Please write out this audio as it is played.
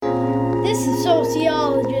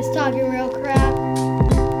sociologist talking real crap.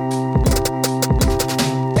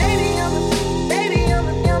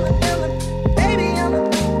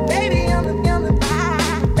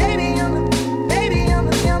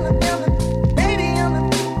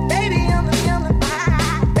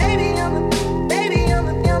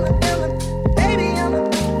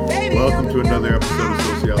 Welcome to another episode of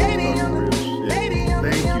Sociology Talking Real Shit.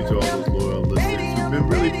 Thank you to all those loyal listeners who've been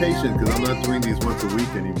really patient because I'm not doing these once a week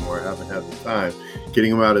anymore. I haven't had the time.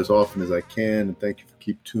 Getting them out as often as I can. And thank you for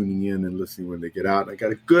keep tuning in and listening when they get out. I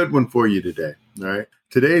got a good one for you today. All right.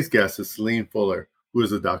 Today's guest is Celine Fuller, who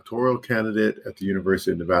is a doctoral candidate at the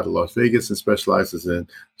University of Nevada, Las Vegas, and specializes in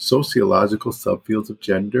sociological subfields of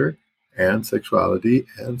gender and sexuality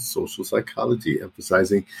and social psychology,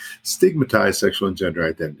 emphasizing stigmatized sexual and gender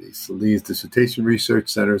identities. Celine's dissertation research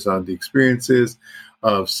centers on the experiences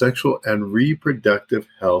of sexual and reproductive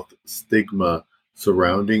health stigma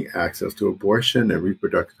surrounding access to abortion and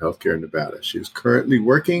reproductive health care in Nevada. She is currently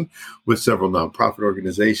working with several nonprofit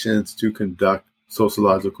organizations to conduct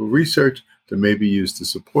sociological research that may be used to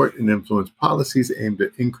support and influence policies aimed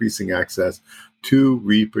at increasing access to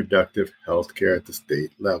reproductive health care at the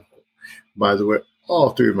state level. By the way,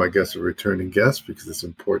 all three of my guests are returning guests because it's an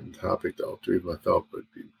important topic that all three of them I felt would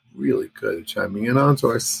be really good at chiming in on. So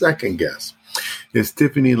our second guest is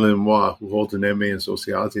Tiffany Lenoir, who holds an MA in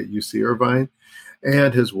sociology at UC Irvine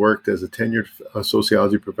and has worked as a tenured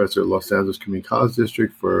sociology professor at Los Angeles Community College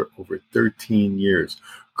District for over 13 years.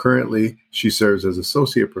 Currently, she serves as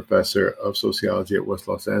associate professor of sociology at West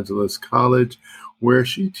Los Angeles College, where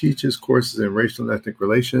she teaches courses in racial and ethnic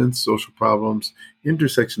relations, social problems,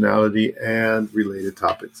 intersectionality, and related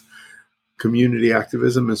topics. Community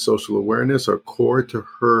activism and social awareness are core to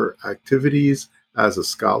her activities as a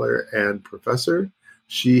scholar and professor.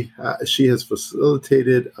 She has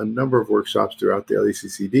facilitated a number of workshops throughout the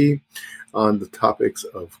LACCD on the topics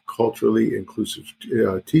of culturally inclusive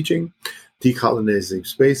teaching, decolonizing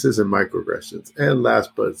spaces, and microaggressions. And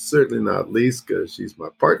last but certainly not least, because she's my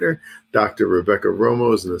partner, Dr. Rebecca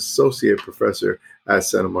Romo is an associate professor at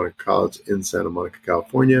Santa Monica College in Santa Monica,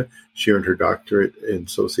 California. She earned her doctorate in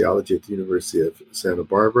sociology at the University of Santa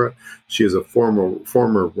Barbara. She is a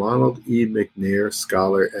former Ronald E. McNair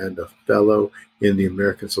Scholar and a fellow in the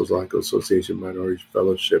American Sociological Association Minority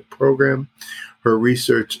Fellowship Program. Her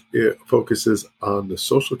research focuses on the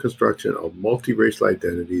social construction of multiracial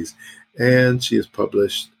identities, and she has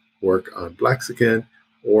published work on Blaxican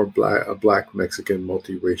or Black Mexican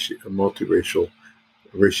multiracial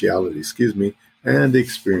raciality, and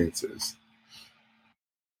experiences.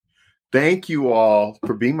 Thank you all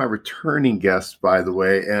for being my returning guests, by the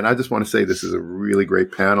way. And I just want to say this is a really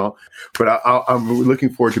great panel. But I'm looking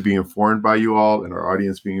forward to being informed by you all and our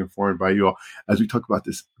audience being informed by you all as we talk about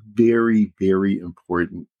this very, very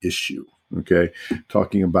important issue, okay?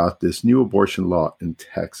 Talking about this new abortion law in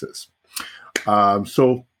Texas.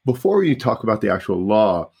 So before we talk about the actual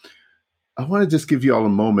law, I want to just give you all a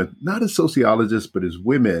moment, not as sociologists, but as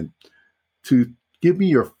women, to give me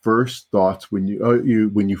your first thoughts when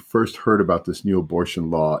you first heard about this new abortion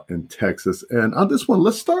law in Texas. And on this one,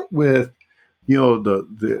 let's start with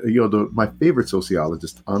my favorite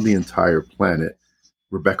sociologist on the entire planet,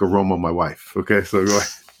 Rebecca Romo, my wife. Okay, so go ahead.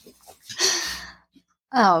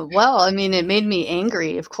 Oh, well, I mean, it made me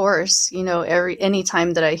angry, of course. Any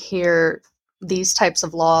time that I hear these types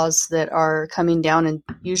of laws that are coming down in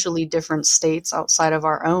usually different states outside of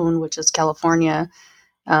our own, which is California,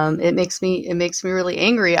 it makes me really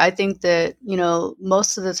angry. I think that,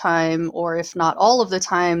 most of the time, or if not all of the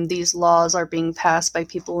time, these laws are being passed by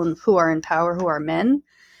people who are in power, who are men.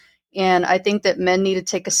 And I think that men need to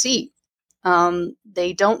take a seat.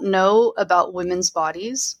 They don't know about women's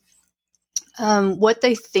bodies. What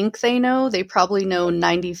they think they know, they probably know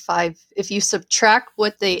 95. If you subtract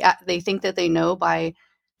what they think that they know by,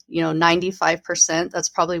 95%, that's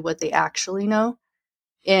probably what they actually know.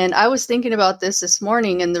 And I was thinking about this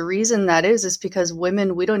morning, and the reason that is because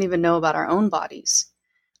women, we don't even know about our own bodies.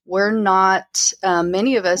 We're not,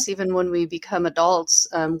 many of us, even when we become adults,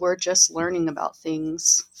 we're just learning about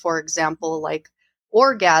things. For example, like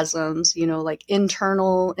orgasms, like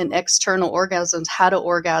internal and external orgasms, how to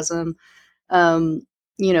orgasm.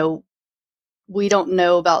 We don't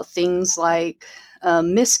know about things like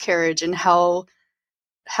miscarriage and how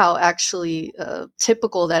actually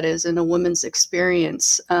typical that is in a woman's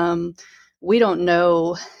experience. We don't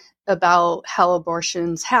know about how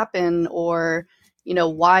abortions happen or,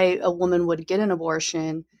 why a woman would get an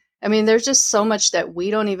abortion. I mean, there's just so much that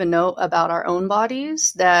we don't even know about our own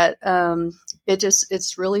bodies that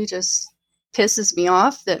it's really just pisses me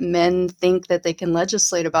off that men think that they can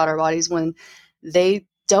legislate about our bodies when they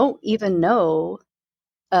don't even know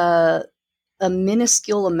a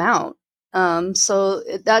minuscule amount.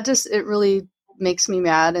 It really makes me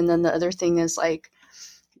mad. And then the other thing is like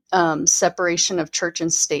separation of church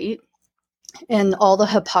and state and all the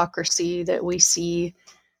hypocrisy that we see.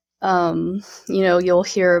 You'll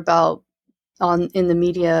hear about in the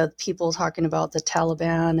media, people talking about the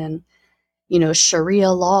Taliban and,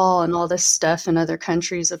 Sharia law and all this stuff in other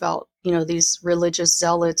countries about, these religious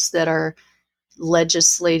zealots that are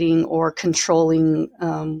legislating or controlling,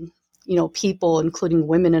 people, including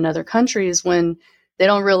women in other countries, when they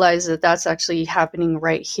don't realize that that's actually happening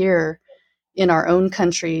right here in our own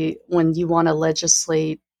country when you want to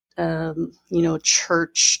legislate,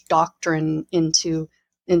 church doctrine into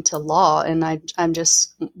law. And I'm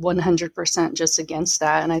just 100% just against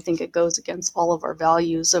that. And I think it goes against all of our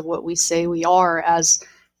values of what we say we are as,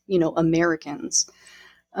 Americans.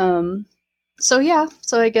 So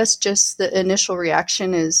I guess just the initial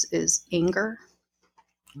reaction is anger.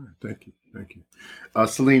 All right, thank you.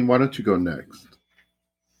 Celine, why don't you go next?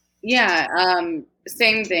 Yeah,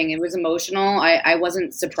 same thing. It was emotional. I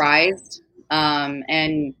wasn't surprised.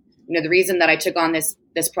 And the reason that I took on this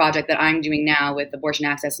project that I'm doing now with Abortion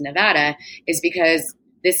Access in Nevada is because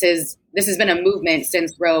this has been a movement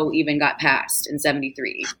since Roe even got passed in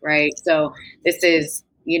 1973, right? So this has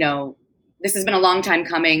been a long time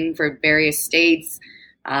coming for various states.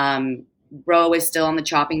 Roe is still on the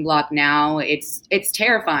chopping block now. It's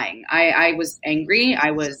terrifying. I was angry.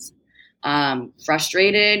 I was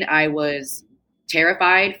frustrated. I was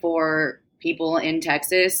terrified for people in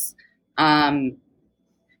Texas. And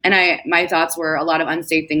my thoughts were a lot of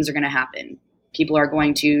unsafe things are going to happen. People are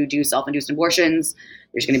going to do self-induced abortions.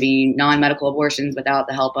 There's going to be non-medical abortions without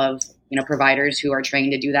the help of, providers who are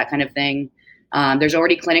trained to do that kind of thing. There's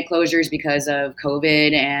already clinic closures because of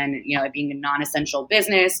COVID and, it being a non-essential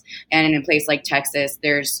business. And in a place like Texas,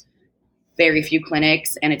 there's very few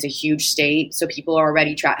clinics and it's a huge state. So people are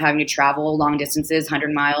already having to travel long distances.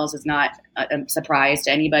 100 miles is not a surprise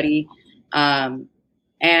to anybody. And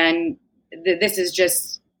this is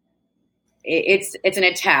just, it's an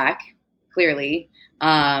attack, clearly.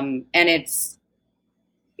 And it's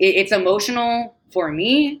emotional for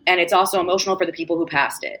me, and it's also emotional for the people who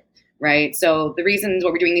passed it, right? So the reasons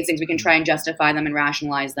why we're doing these things, we can try and justify them and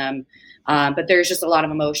rationalize them. But there's just a lot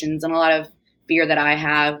of emotions and a lot of fear that I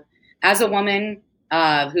have as a woman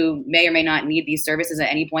who may or may not need these services at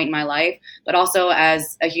any point in my life, but also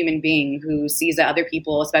as a human being who sees that other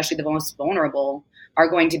people, especially the most vulnerable, are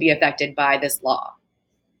going to be affected by this law.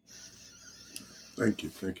 Thank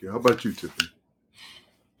you. How about you, Tiffany?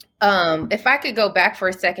 If I could go back for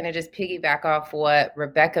a second and just piggyback off what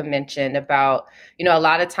Rebecca mentioned about, a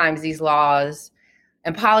lot of times these laws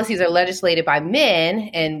and policies are legislated by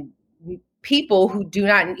men and people who do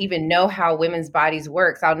not even know how women's bodies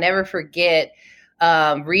work. I'll never forget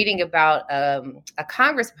reading about a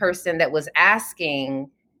congressperson that was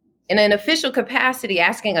asking, in an official capacity,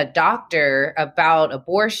 asking a doctor about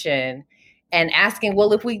abortion and asking,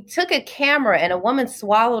 well, if we took a camera and a woman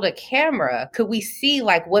swallowed a camera, could we see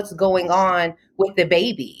like what's going on with the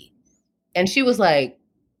baby? And she was like,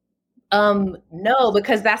 no,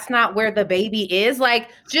 because that's not where the baby is. Like,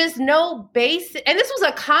 just no basic. And this was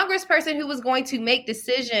a congressperson who was going to make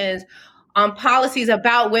decisions on policies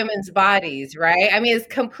about women's bodies, right? I mean, it's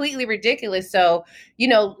completely ridiculous. So,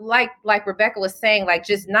 like Rebecca was saying, like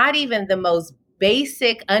just not even the most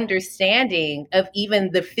basic understanding of even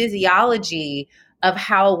the physiology of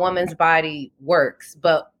how a woman's body works,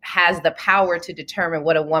 but has the power to determine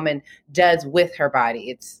what a woman does with her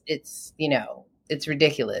body. It's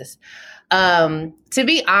ridiculous. To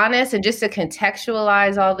be honest, and just to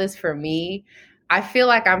contextualize all this for me, I feel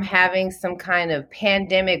like I'm having some kind of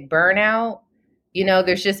pandemic burnout.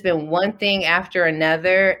 There's just been one thing after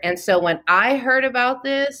another. And so when I heard about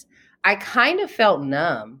this, I kind of felt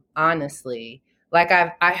numb, honestly. Like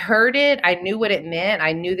I heard it, I knew what it meant.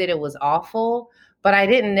 I knew that it was awful, but I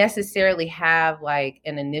didn't necessarily have like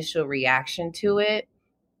an initial reaction to it.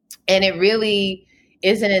 And it really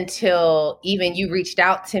isn't until even you reached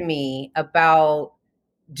out to me about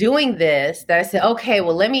doing this that I said, okay,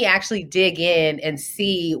 well, let me actually dig in and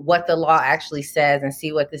see what the law actually says and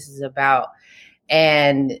see what this is about.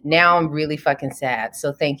 And now I'm really fucking sad.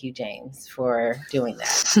 So thank you, James, for doing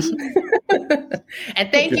that.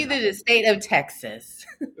 And thank you to the state of Texas.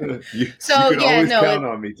 You can always count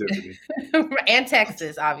on me, Tiffany. And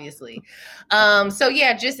Texas, obviously.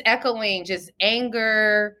 Just echoing just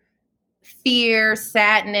anger, fear,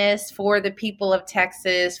 sadness for the people of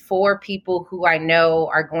Texas, for people who I know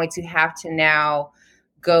are going to have to now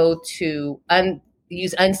go to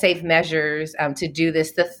use unsafe measures to do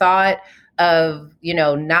this. The thought of,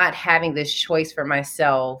 not having this choice for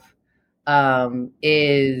myself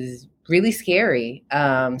is really scary.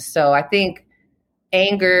 So I think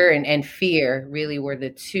anger and fear really were the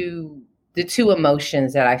two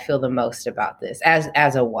emotions that I feel the most about this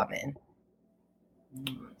as a woman.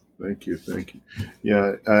 Thank you.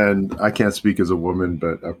 Yeah, and I can't speak as a woman,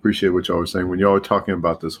 but I appreciate what y'all were saying. When y'all were talking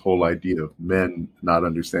about this whole idea of men not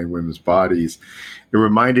understanding women's bodies, it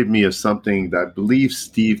reminded me of something that I believe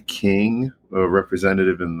Steve King, a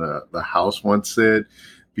representative in the House, once said,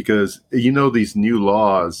 because, these new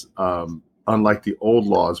laws, unlike the old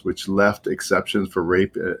laws, which left exceptions for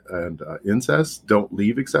rape and incest, don't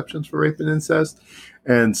leave exceptions for rape and incest.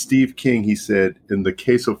 And Steve King, he said, in the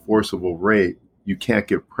case of forcible rape, you can't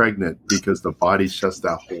get pregnant because the body shuts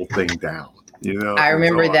that whole thing down. I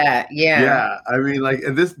remember that. Yeah. Yeah.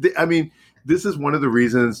 I mean, this is one of the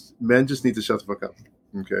reasons men just need to shut the fuck up.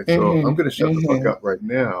 Okay. So I'm going to shut the fuck up right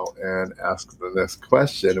now and ask the next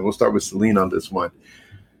question. And we'll start with Celine on this one.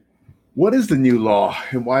 What is the new law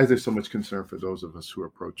and why is there so much concern for those of us who are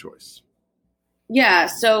pro-choice? Yeah,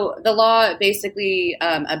 so the law basically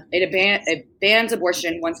it bans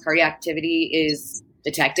abortion once cardiac activity is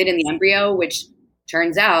detected in the embryo, which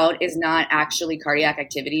turns out is not actually cardiac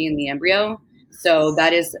activity in the embryo. So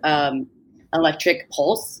that is electric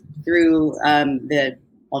pulse through the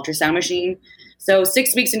ultrasound machine. So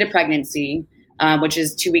 6 weeks into pregnancy, which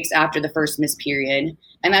is 2 weeks after the first missed period,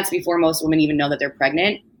 and that's before most women even know that they're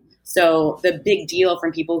pregnant. So the big deal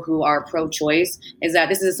from people who are pro-choice is that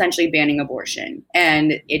this is essentially banning abortion,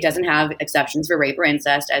 and it doesn't have exceptions for rape or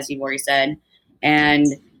incest, as you've already said. And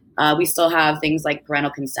we still have things like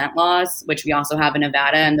parental consent laws, which we also have in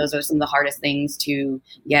Nevada, and those are some of the hardest things to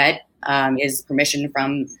get, is permission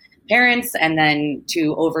from parents, and then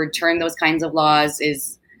to overturn those kinds of laws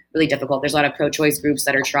is really difficult. There's a lot of pro-choice groups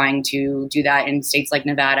that are trying to do that in states like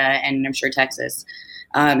Nevada and I'm sure Texas.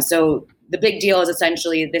 So the big deal is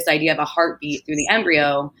essentially this idea of a heartbeat through the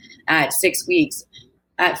embryo at 6 weeks.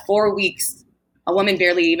 At 4 weeks, a woman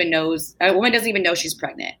doesn't even know she's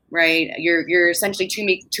pregnant, right? You're essentially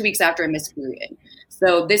 2 weeks after a missed period.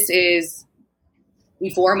 So this is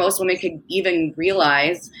before most women could even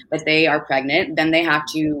realize that they are pregnant. Then they have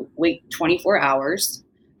to wait 24 hours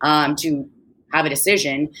to have a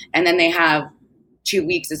decision. And then they have 2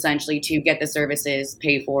 weeks essentially to get the services,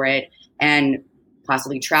 pay for it, and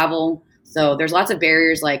possibly travel. So there's lots of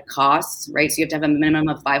barriers like costs, right? So you have to have a minimum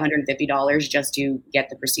of $550 just to get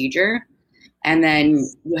the procedure. And then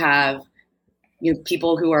you have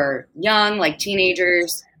people who are young, like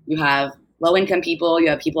teenagers. You have low-income people. You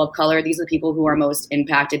have people of color. These are the people who are most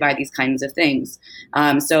impacted by these kinds of things.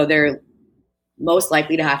 So they're most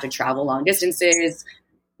likely to have to travel long distances.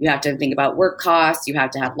 You have to think about work costs. You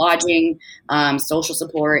have to have lodging. Social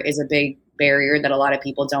support is a big barrier that a lot of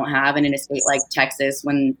people don't have. And in a state like Texas,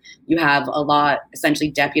 when you have a law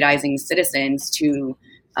essentially deputizing citizens to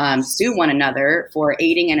sue one another for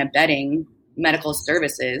aiding and abetting medical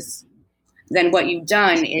services, then what you've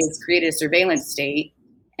done is created a surveillance state.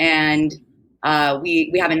 And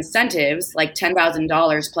we have incentives like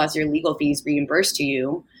 $10,000 plus your legal fees reimbursed to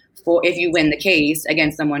you for if you win the case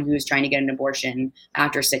against someone who's trying to get an abortion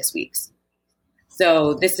after 6 weeks.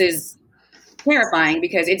 So this is terrifying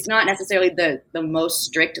because it's not necessarily the most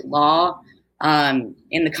strict law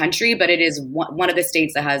in the country, but it is one of the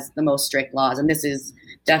states that has the most strict laws. And this is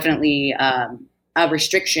definitely a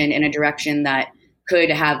restriction in a direction that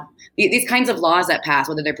could have these kinds of laws that pass,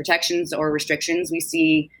 whether they're protections or restrictions. We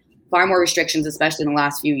see far more restrictions, especially in the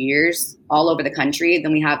last few years, all over the country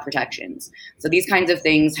than we have protections. So these kinds of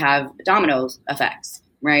things have domino effects,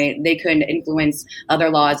 right? They could influence other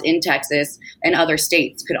laws in Texas, and other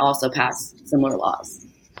states could also pass similar laws.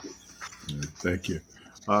 Thank you.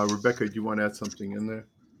 Rebecca, do you want to add something in there?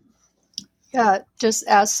 Yeah, just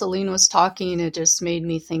as Celine was talking, it just made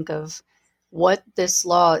me think of what this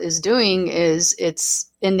law is doing is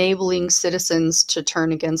it's enabling citizens to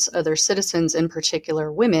turn against other citizens, in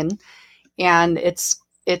particular women. And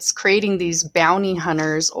it's creating these bounty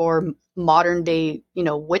hunters or modern day,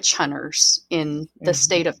 witch hunters in the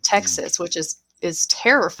state of Texas, which is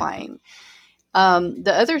terrifying.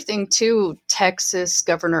 The other thing too, Texas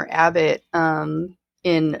Governor Abbott,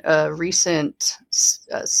 in a recent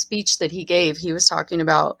speech that he gave, he was talking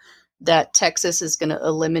about that Texas is going to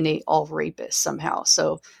eliminate all rapists somehow.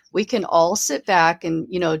 So we can all sit back and,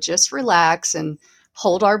 just relax and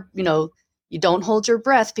hold our, you don't hold your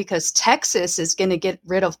breath because Texas is going to get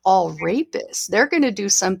rid of all rapists. They're going to do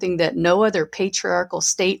something that no other patriarchal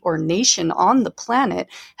state or nation on the planet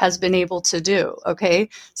has been able to do. Okay.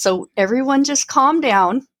 So everyone just calm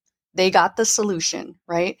down. They got the solution,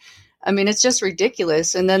 right? I mean, it's just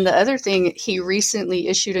ridiculous. And then the other thing, he recently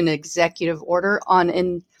issued an executive order on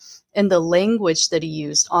in the language that he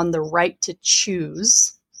used on the right to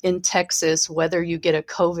choose in Texas whether you get a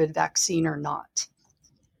COVID vaccine or not.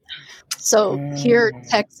 So here,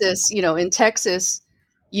 Texas, in Texas,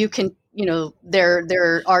 you can,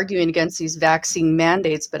 they're arguing against these vaccine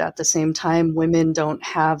mandates, but at the same time, women don't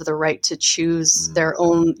have the right to choose their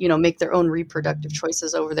own, make their own reproductive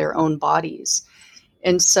choices over their own bodies.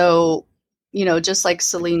 And so, just like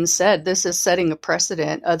Celine said, this is setting a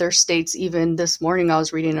precedent. Other states, even this morning, I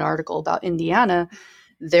was reading an article about Indiana.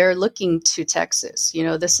 They're looking to Texas.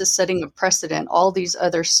 This is setting a precedent. All these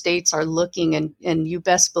other states are looking, and you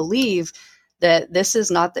best believe that this is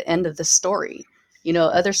not the end of the story.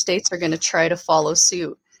 Other states are going to try to follow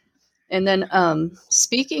suit. And then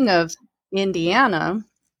speaking of Indiana,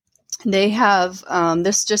 they have I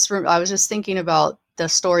was just thinking about the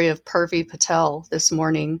story of Purvi Patel this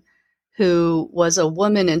morning, who was a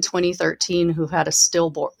woman in 2013 who had a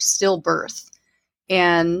stillbirth.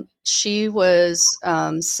 And she was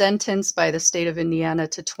sentenced by the state of Indiana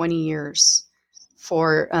to 20 years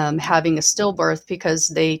for having a stillbirth because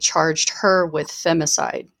they charged her with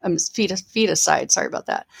feticide. Sorry about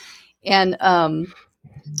that. And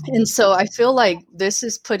so I feel like this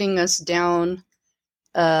is putting us down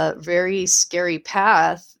a very scary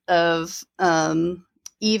path of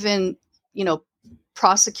even,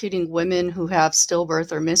 prosecuting women who have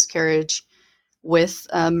stillbirth or miscarriage with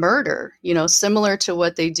murder, similar to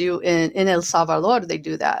what they do in El Salvador. They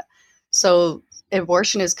do that. So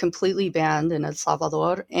abortion is completely banned in El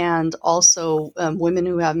Salvador, and also women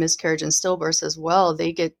who have miscarriage and stillbirths as well,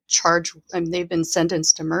 they get charged. They've been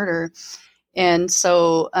sentenced to murder. And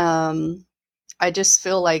so I just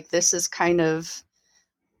feel like this is kind of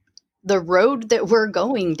the road that we're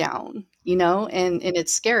going down, and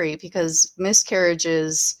it's scary because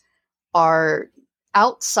miscarriages are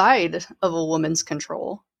outside of a woman's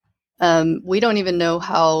control. We don't even know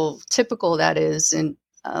how typical that is, and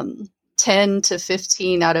 10 to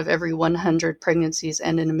 15 out of every 100 pregnancies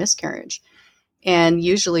end in a miscarriage. And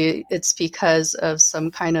usually it's because of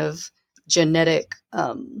some kind of genetic,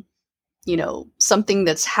 something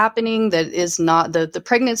that's happening that is not, the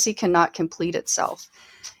pregnancy cannot complete itself.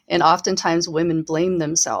 And oftentimes women blame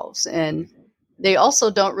themselves, and they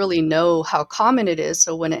also don't really know how common it is.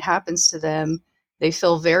 So when it happens to them, they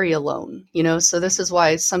feel very alone, so this is why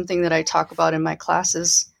it's something that I talk about in my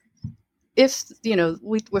classes. If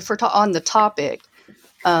we're on the topic,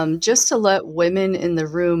 just to let women in the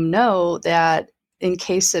room know that in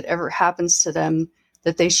case it ever happens to them,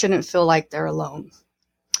 that they shouldn't feel like they're alone.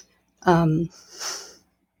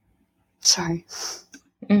 Sorry.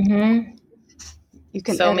 Mm-hmm. You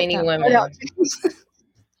can so many women.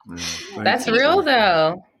 That's real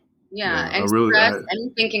though. Yeah, and stress,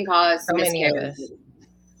 anything can cause so miscarriage.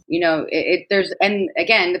 There's, and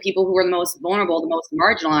again, the people who are the most vulnerable, the most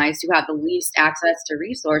marginalized, who have the least access to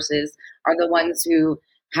resources, are the ones who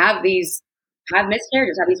have miscarriages,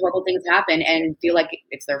 have these horrible things happen, and feel like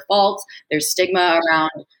it's their fault. There's stigma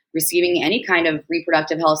around receiving any kind of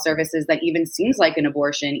reproductive health services that even seems like an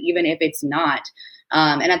abortion, even if it's not.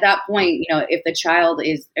 And at that point, if the child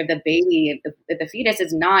is, if the baby, if the fetus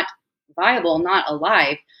is not viable, not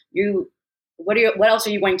alive, what else are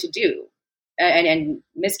you going to do? And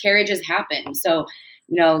miscarriages happen. So,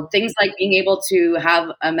 things like being able to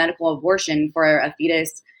have a medical abortion for a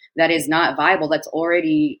fetus that is not viable, that's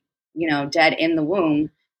already, dead in the womb.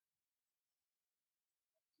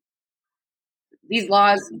 These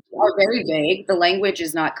laws are very vague. The language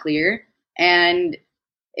is not clear, and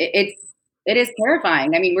it is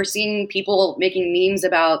terrifying. I mean, we're seeing people making memes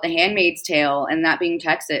about The Handmaid's Tale, and that being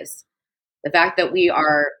Texas. The fact that we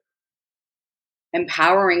are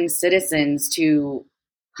empowering citizens to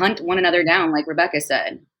hunt one another down, like Rebecca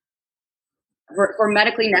said, for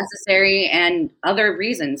medically necessary and other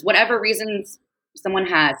reasons, whatever reasons someone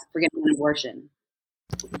has for getting an abortion.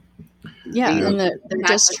 Yeah, and they're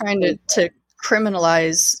just trying to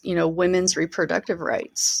criminalize, women's reproductive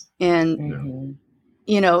rights. And,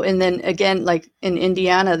 and then again, like in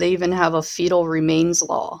Indiana, they even have a fetal remains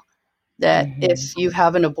law that if you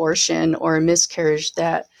have an abortion or a miscarriage,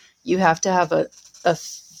 that you have to have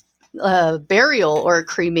a burial or a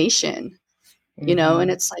cremation,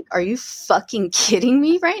 and it's like, are you fucking kidding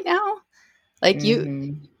me right now? Like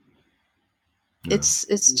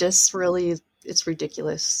it's just really, it's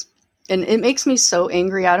ridiculous. And it makes me so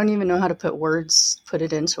angry. I don't even know how to put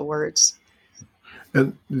it into words.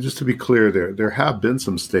 And just to be clear, there have been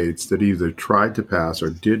some states that either tried to pass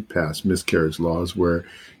or did pass miscarriage laws where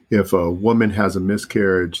if a woman has a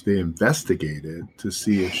miscarriage, they investigate it to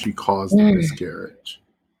see if she caused the miscarriage.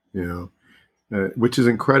 you know. Which is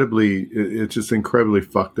it's just incredibly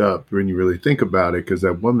fucked up when you really think about it, because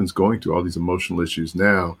that woman's going through all these emotional issues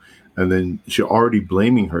now, and then she's already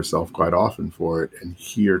blaming herself quite often for it, and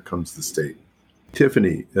here comes the state.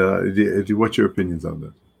 Tiffany, what's your opinions on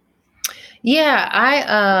this? Yeah,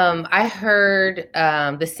 I heard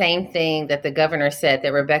the same thing that the governor said,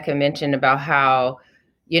 that Rebecca mentioned, about how,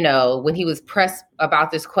 when he was pressed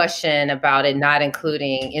about this question about it not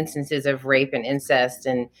including instances of rape and incest,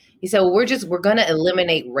 and he said, well, we're going to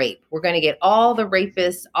eliminate rape. We're going to get all the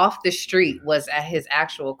rapists off the street, was his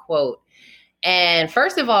actual quote. And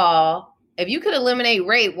first of all, if you could eliminate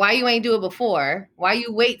rape, why you ain't do it before? Why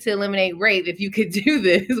you wait to eliminate rape if you could do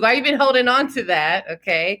this? Why you been holding on to that?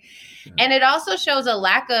 Okay. And it also shows a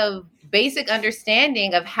lack of basic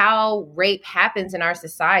understanding of how rape happens in our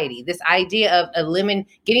society. This idea of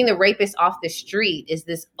getting the rapist off the street is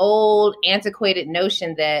this old, antiquated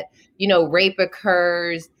notion that, rape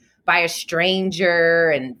occurs by a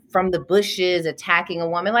stranger and from the bushes attacking a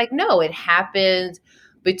woman. Like, no, it happens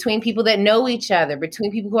between people that know each other,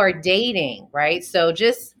 between people who are dating, right? So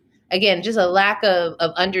just a lack of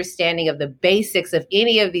understanding of the basics of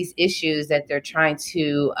any of these issues that they're trying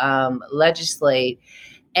to legislate.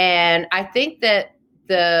 And I think that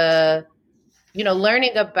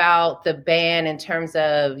learning about the ban in terms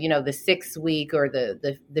of, the 6 week or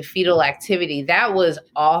the fetal activity, that was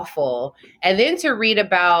awful. And then to read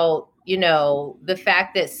about, the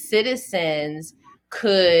fact that citizens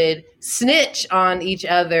could snitch on each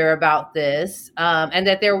other about this, and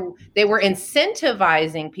that they were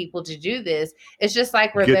incentivizing people to do this. It's just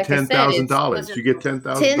like Rebecca said, $10,000. You get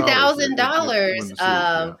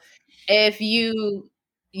 $10,000. If you,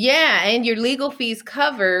 and your legal fees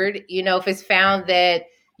covered, if it's found that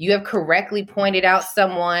you have correctly pointed out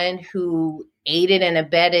someone who aided and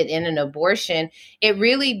abetted in an abortion, it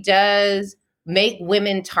really does make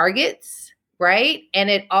women targets, right? And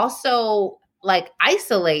it also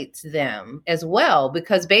isolates them as well,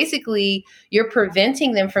 because basically you're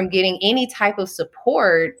preventing them from getting any type of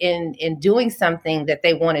support in doing something that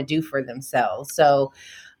they want to do for themselves. So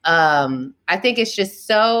I think it's just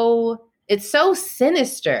it's so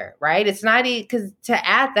sinister, right? It's not because to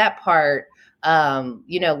add that part,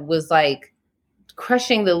 was like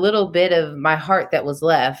crushing the little bit of my heart that was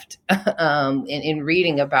left in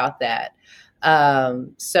reading about that.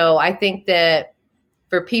 So I think that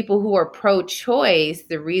for people who are pro-choice,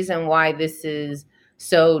 the reason why this is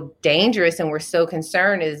so dangerous and we're so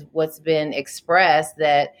concerned is what's been expressed,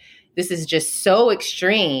 that this is just so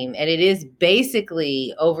extreme, and it is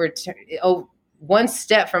basically one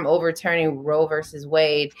step from overturning Roe versus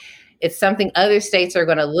Wade. It's something other states are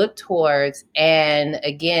going to look towards. And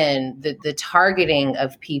again, the targeting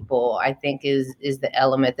of people, I think, is the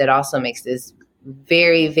element that also makes this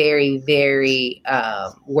very, very, very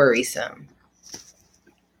worrisome.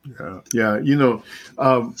 Yeah.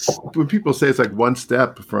 When people say it's like one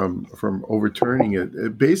step from overturning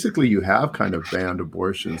it, basically you have kind of banned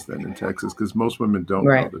abortions then in Texas, because most women don't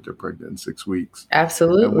know that they're pregnant in 6 weeks.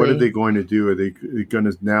 Absolutely. And what are they going to do? Are they going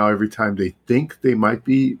to now, every time they think they might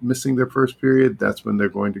be missing their first period, that's when they're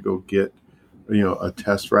going to go get, a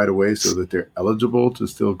test right away so that they're eligible to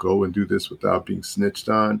still go and do this without being snitched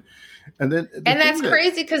on? And that's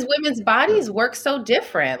crazy, because women's bodies work so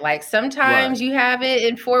different. Like sometimes you have it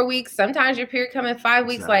in 4 weeks, sometimes your period come in 5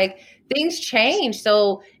 weeks. Exactly. Like things change.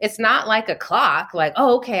 So it's not like a clock, like,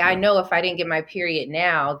 oh, okay, I know if I didn't get my period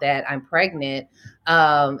now that I'm pregnant.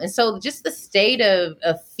 And so just the state of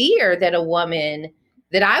fear that a woman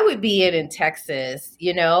that I would be in Texas,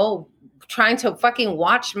 trying to fucking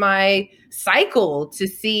watch my cycle to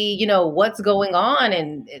see, what's going on.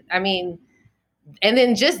 And and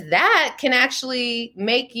then just that can actually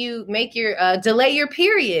make your delay your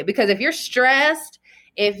period, because if you're stressed,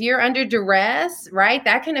 if you're under duress, right,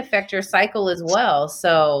 that can affect your cycle as well.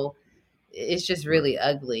 So it's just really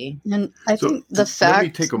ugly. And I think the fact. Let me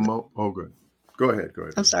take a moment. Oh, good. Go ahead.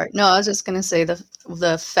 I'm sorry. No, I was just going to say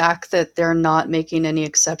the fact that they're not making any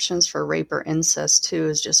exceptions for rape or incest too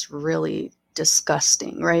is just really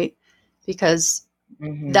disgusting, right? Because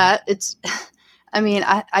that it's.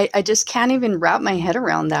 I just can't even wrap my head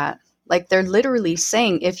around that. Like they're literally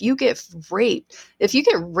saying, if you get raped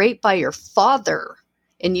by your father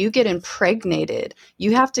and you get impregnated,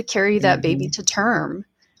 you have to carry that baby to term,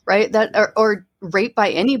 right? That or raped by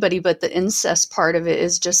anybody, but the incest part of it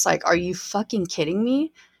is just like, are you fucking kidding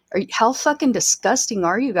me? How fucking disgusting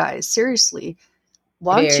are you guys? Seriously,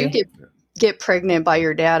 why don't you get pregnant by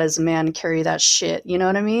your dad as a man and carry that shit? You know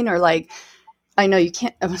what I mean? Or like, I know you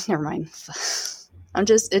can't. Oh, never mind.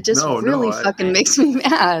 It fucking makes me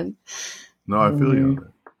mad. No, I feel you on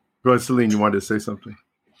that. Go ahead, Celine, you wanted to say something?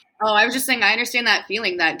 Oh, I was just saying, I understand that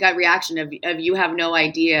feeling, that gut reaction of you have no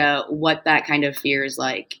idea what that kind of fear is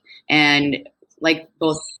like. And like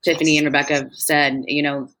both Tiffany and Rebecca have said,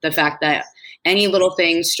 the fact that any little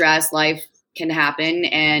thing, stress, life can happen.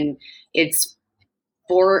 And it's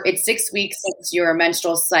 6 weeks since your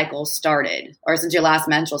menstrual cycle started, or since your last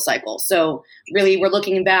menstrual cycle. So really, we're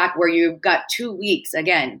looking back where you've got 2 weeks,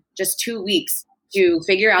 again, just 2 weeks to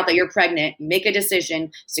figure out that you're pregnant, make a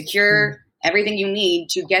decision, secure everything you need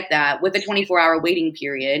to get that with a 24-hour waiting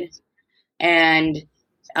period. And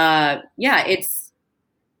it's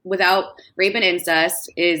without rape and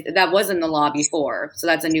incest that was in the law before. So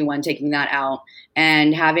that's a new one, taking that out.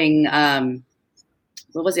 And having,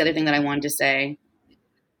 what was the other thing that I wanted to say?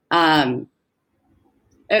 The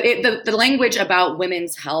language about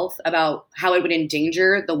women's health, about how it would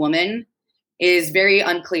endanger the woman, is very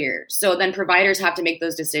unclear. So then providers have to make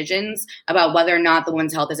those decisions about whether or not the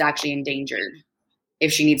woman's health is actually endangered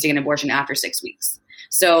if she needs to get an abortion after 6 weeks.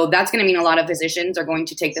 So that's going to mean a lot of physicians are going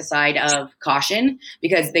to take the side of caution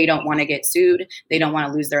because they don't want to get sued. They don't want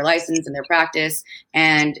to lose their license and their practice.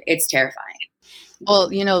 And it's terrifying.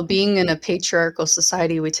 Well, being in a patriarchal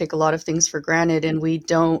society, we take a lot of things for granted, and we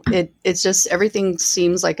don't, it's just, everything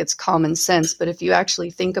seems like it's common sense. But if you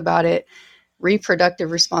actually think about it,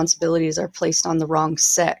 reproductive responsibilities are placed on the wrong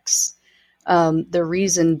sex. The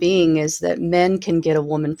reason being is that men can get a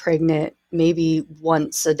woman pregnant maybe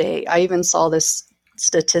once a day. I even saw this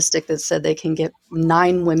statistic that said they can get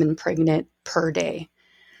 9 women pregnant per day.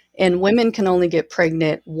 And women can only get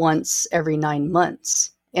pregnant once every 9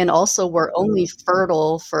 months. And also, we're only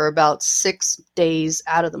fertile for about 6 days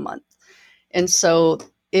out of the month. And so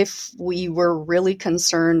if we were really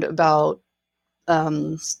concerned about,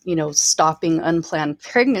 stopping unplanned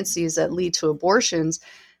pregnancies that lead to abortions,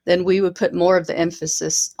 then we would put more of the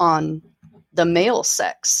emphasis on the male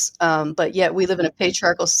sex. But yet we live in a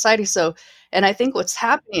patriarchal society. So, and I think what's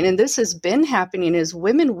happening, and this has been happening, is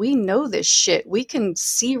women, we know this shit. We can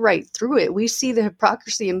see right through it. We see the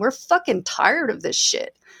hypocrisy, and we're fucking tired of this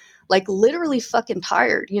shit. Like literally fucking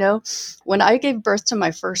tired. When I gave birth to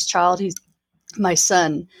my first child, my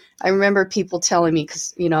son, I remember people telling me,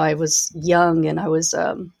 because, I was young and I was,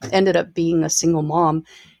 ended up being a single mom.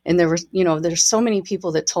 And there was, there's so many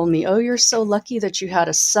people that told me, oh, you're so lucky that you had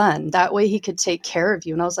a son. That way he could take care of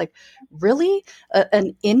you. And I was like, really?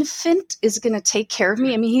 An infant is going to take care of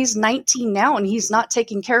me? I mean, he's 19 now and he's not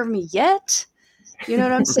taking care of me yet. You know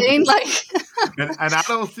what I'm saying? Like, and I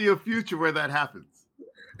don't see a future where that happens.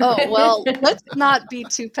 Oh, well, let's not be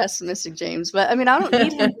too pessimistic, James. But I mean, I don't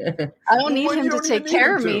need him. I don't need him to take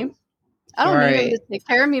care of me. I don't need him to take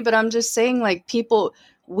care of me, but I'm just saying, like, people,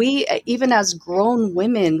 we, even as grown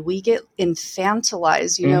women, we get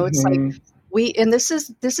infantilized, it's like and this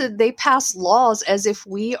is, they pass laws as if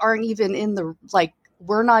we aren't even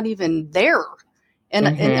we're not even there. And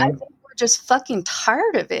I think we're just fucking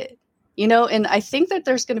tired of it. And I think that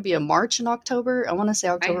there's going to be a march in October. I want to say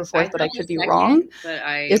October 4th, but I could be wrong.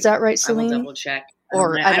 Is that right, Celine? I will double check.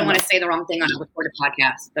 Or I don't want to say the wrong thing on a recorded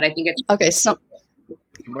podcast, but I think it's okay. So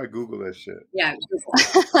you might Google that shit. Yeah,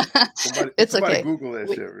 it's okay. Google that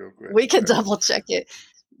shit real quick. We can double check it,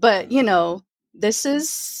 but this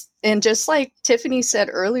is, and just like Tiffany said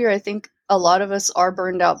earlier, I think a lot of us are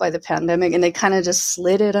burned out by the pandemic, and they kind of just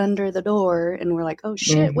slid it under the door, and we're like, oh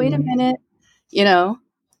shit, wait a minute,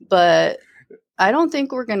 But I don't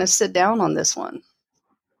think we're going to sit down on this one.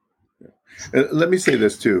 Let me say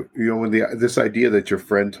this too. When this idea that your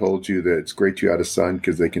friend told you that it's great you had a son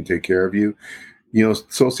because they can take care of you,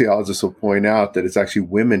 sociologists will point out that it's actually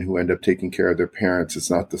women who end up taking care of their parents. It's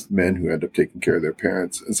not the men who end up taking care of their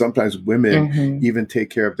parents. And sometimes women even take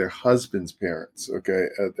care of their husband's parents, okay,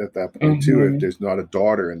 at that point too, if there's not a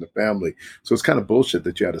daughter in the family. So it's kind of bullshit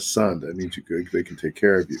that you had a son. That means they can take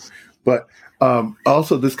care of you. But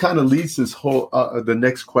also, this kind of leads this whole the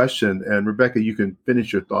next question. And Rebecca, you can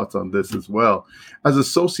finish your thoughts on this as well. As a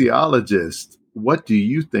sociologist, what do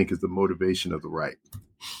you think is the motivation of the right?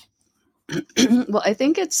 Well, I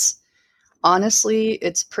think honestly,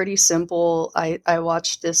 it's pretty simple. I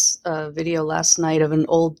watched this video last night of an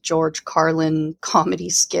old George Carlin comedy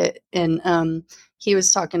skit, and he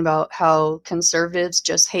was talking about how conservatives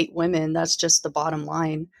just hate women. That's just the bottom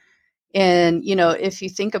line. And, if you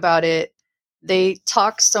think about it, they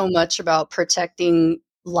talk so much about protecting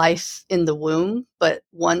life in the womb, but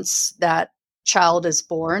once that child is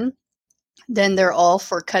born, then they're all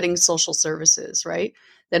for cutting social services, right?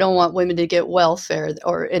 They don't want women to get welfare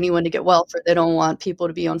or anyone to get welfare. They don't want people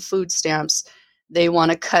to be on food stamps. They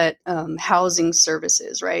want to cut housing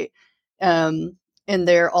services, right? And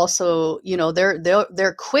they're also,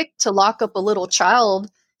 they're quick to lock up a little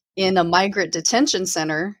child in a migrant detention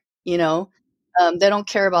center you know. They don't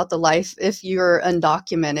care about the life if you're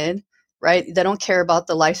undocumented, right? They don't care about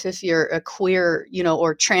the life if you're a queer,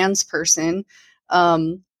 or trans person.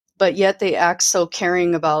 But yet they act so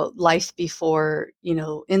caring about life before,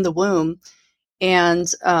 in the womb. And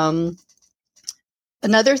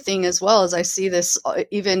another thing as well is I see this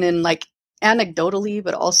even in like anecdotally,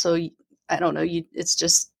 but also, I don't know,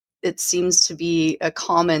 it seems to be a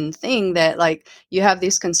common thing that like you have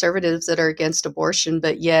these conservatives that are against abortion,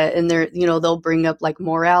 but yet, and they're, they'll bring up like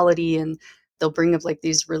morality and they'll bring up like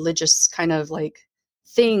these religious kind of like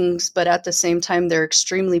things, but at the same time, they're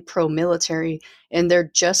extremely pro-military and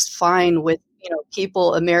they're just fine with,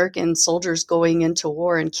 people, American soldiers going into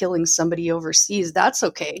war and killing somebody overseas. That's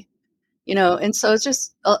okay. And so it's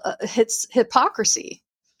just, it's hypocrisy.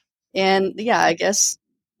 And yeah, I guess,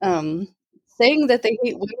 saying that they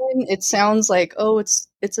hate women, it sounds like, oh,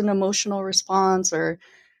 it's an emotional response,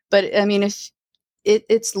 but I mean, if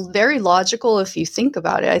it's very logical if you think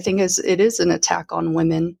about it. I think it is an attack on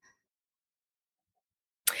women.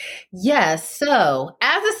 Yes. So,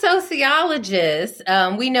 as a sociologist,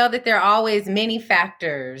 we know that there are always many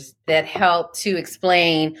factors that help to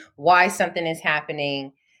explain why something is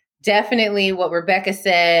happening. Definitely what Rebecca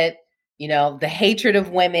said, the hatred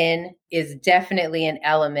of women is definitely an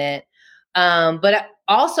element. But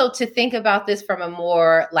also to think about this from a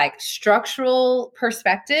more like structural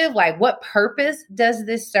perspective, like what purpose does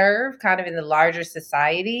this serve kind of in the larger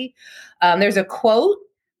society? There's a quote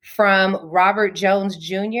from Robert Jones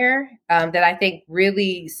Jr. That I think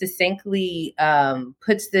really succinctly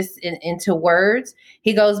puts this into words.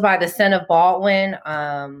 He goes by the son of Baldwin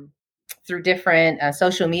through different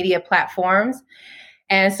social media platforms.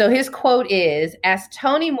 And so his quote is, as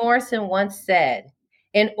Toni Morrison once said,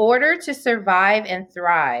 in order to survive and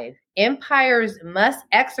thrive, empires must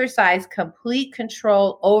exercise complete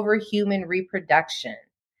control over human reproduction.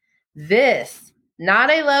 This, not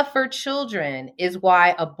a love for children, is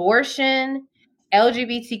why abortion,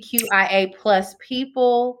 LGBTQIA plus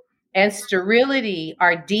people, and sterility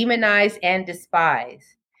are demonized and despised.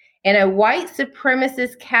 In a white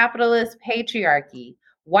supremacist capitalist patriarchy,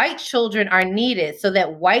 white children are needed so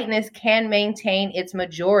that whiteness can maintain its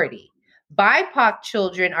majority. BIPOC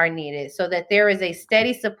children are needed so that there is a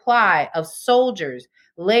steady supply of soldiers,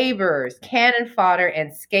 laborers, cannon fodder,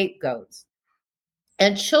 and scapegoats.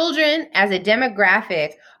 And children as a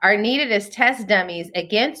demographic are needed as test dummies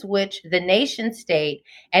against which the nation state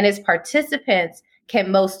and its participants can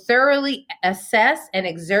most thoroughly assess and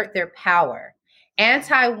exert their power.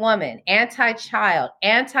 Anti-woman, anti-child,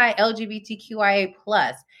 anti-LGBTQIA+,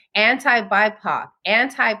 anti-BIPOC,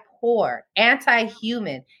 anti-poor,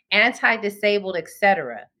 anti-human, anti-disabled,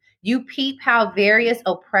 etc. You peep how various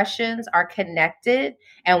oppressions are connected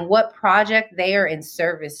and what project they are in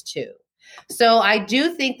service to. So I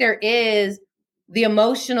do think there is the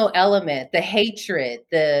emotional element, the hatred,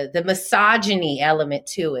 the misogyny element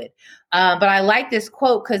to it. But I like this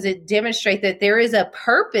quote because it demonstrates that there is a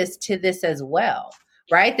purpose to this as well,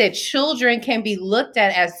 right? That children can be looked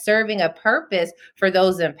at as serving a purpose for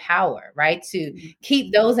those in power, right? To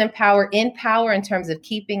keep those in power in terms of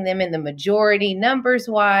keeping them in the majority numbers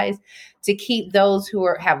wise, to keep those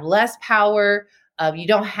who have less power. You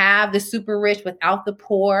don't have the super rich without the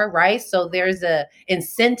poor, right? So there's a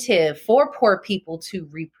incentive for poor people to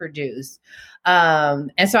reproduce.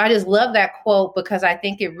 And so I just love that quote because I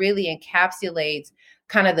think it really encapsulates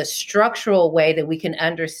kind of the structural way that we can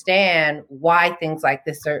understand why things like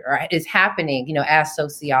this is happening, as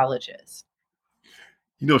sociologists.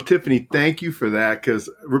 Tiffany, thank you for that, because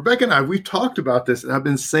Rebecca and I, we've talked about this, and I've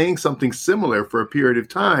been saying something similar for a period of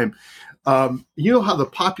time. You know how the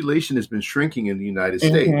population has been shrinking in the United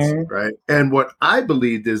States, right? And what I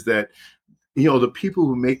believed is that, the people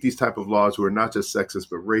who make these type of laws who are not just sexist,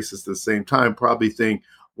 but racist at the same time probably think,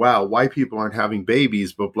 wow, white people aren't having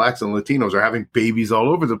babies, but blacks and Latinos are having babies all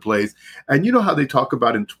over the place. And you know how they talk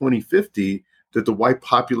about in 2050 that the white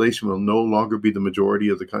population will no longer be the majority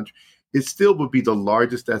of the country? It still would be the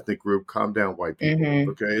largest ethnic group. Calm down, white people.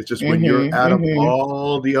 Okay, it's just when you're out of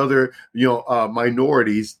all the other,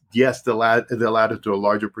 minorities, yes, they'll add it to a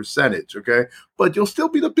larger percentage. Okay, but you'll still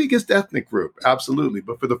be the biggest ethnic group, absolutely.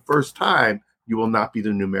 But for the first time, you will not be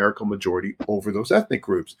the numerical majority over those ethnic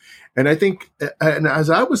groups. And I think, and as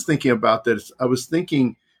I was thinking about this, I was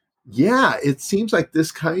thinking, yeah, it seems like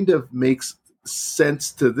this kind of makes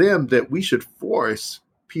sense to them that we should force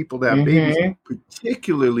people that have babies,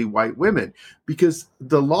 particularly white women, because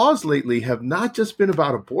the laws lately have not just been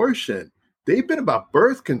about abortion, they've been about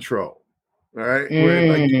birth control. All right.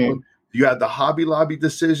 Where, you had the Hobby Lobby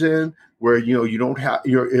decision, where, you don't have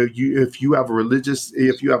if you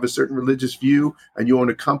have a certain religious view and you own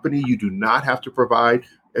a company, you do not have to provide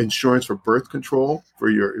insurance for birth control for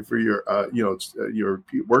your your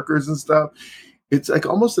workers and stuff. It's like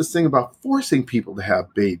almost this thing about forcing people to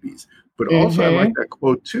have babies. But also I like that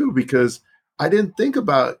quote too, because I didn't think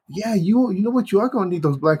about, you know what, you are going to need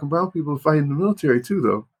those black and brown people to fight in the military too,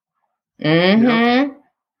 though. Mm-hmm.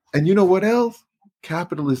 And you know what else?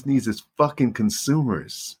 Capitalist needs its fucking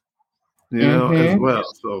consumers, as well.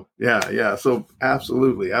 So yeah. So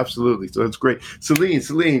absolutely. So it's great.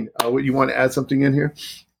 Celine, what you want to add something in here?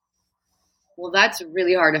 Well, that's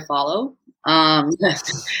really hard to follow.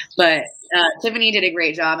 But Tiffany did a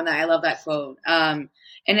great job, and I love that quote. And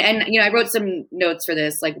I wrote some notes for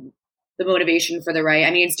this, like the motivation for the right.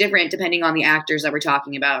 I mean, it's different depending on the actors that we're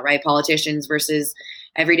talking about, right? Politicians versus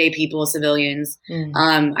everyday people, civilians.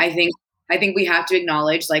 I think we have to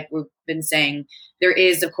acknowledge, like we've been saying, there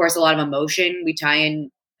is, of course, a lot of emotion. We tie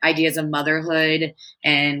in ideas of motherhood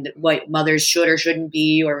and what mothers should or shouldn't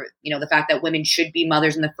be, or, the fact that women should be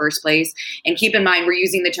mothers in the first place. And keep in mind, we're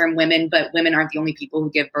using the term women, but women aren't the only people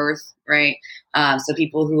who give birth, right? So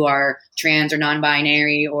people who are trans or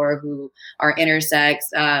non-binary or who are intersex,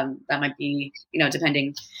 that might be,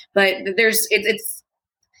 depending. But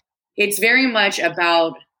it's very much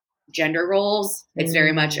about gender roles. It's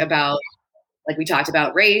very much about, like we talked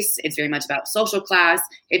about, race. It's very much about social class.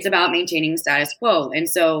 It's about maintaining status quo. And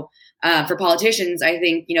so for politicians, I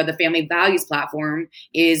think, the family values platform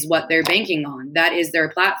is what they're banking on. That is their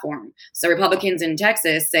platform. So Republicans in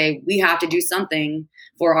Texas say, we have to do something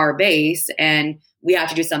for our base, and we have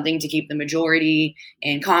to do something to keep the majority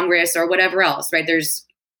in Congress or whatever else, right? There's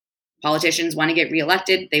politicians want to get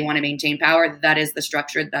reelected. They want to maintain power. That is the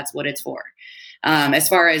structure. That's what it's for. As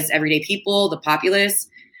far as everyday people, the populace,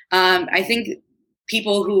 I think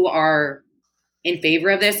people who are in favor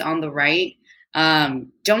of this on the right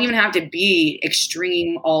don't even have to be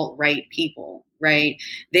extreme alt-right people, right?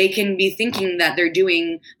 They can be thinking that they're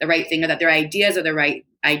doing the right thing, or that their ideas are the right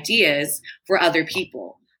ideas for other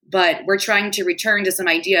people. But we're trying to return to some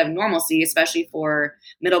idea of normalcy, especially for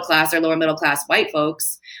middle class or lower middle class white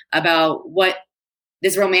folks, about what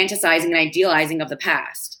this romanticizing and idealizing of the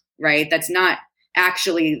past, right? That's not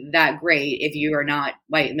actually that great if you are not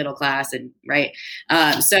white middle class, and right.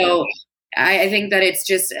 So I think that it's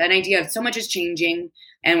just an idea of so much is changing,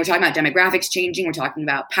 and we're talking about demographics changing. We're talking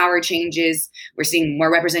about power changes. We're seeing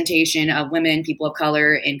more representation of women, people of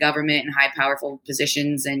color in government and high powerful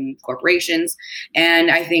positions and corporations.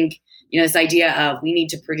 And I think, this idea of we need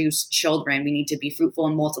to produce children, we need to be fruitful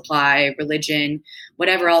and multiply, religion,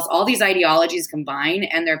 whatever else, all these ideologies combine,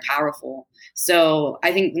 and they're powerful. So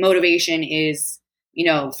I think motivation is,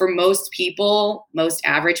 for most people, most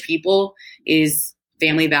average people, is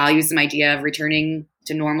family values, some idea of returning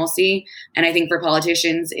to normalcy. And I think for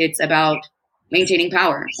politicians, it's about maintaining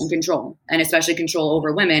power and control, and especially control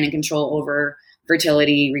over women and control over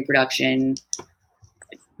fertility, reproduction,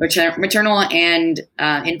 maternal and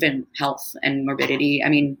infant health and morbidity. I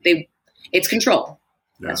mean, it's control.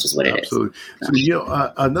 Yeah, that's just what it absolutely. is.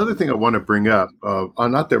 So, another thing I want to bring up are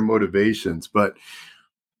not their motivations, but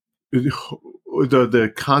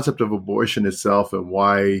the concept of abortion itself, and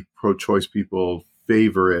why pro-choice people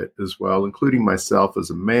favor it as well, including myself as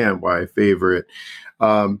a man, why I favor it.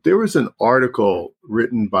 There was an article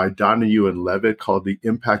written by Donahue and Levitt called "The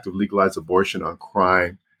Impact of Legalized Abortion on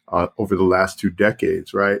Crime over the Last 2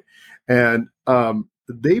 Decades," right? And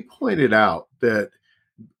they pointed out that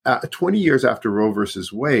 20 years after Roe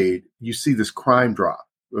versus Wade, you see this crime drop,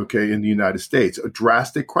 okay, in the United States, a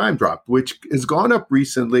drastic crime drop, which has gone up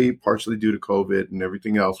recently, partially due to COVID and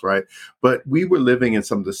everything else, right? But we were living in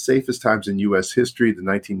some of the safest times in U.S. history. The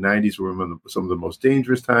 1990s were some of the most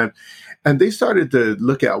dangerous times. And they started to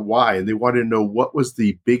look at why, and they wanted to know what was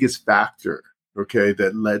the biggest factor, okay,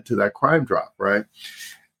 that led to that crime drop, right?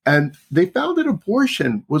 And they found that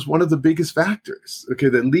abortion was one of the biggest factors, okay,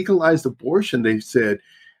 that legalized abortion, they said,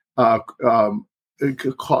 they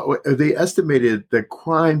estimated that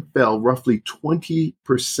crime fell roughly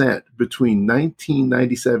 20% between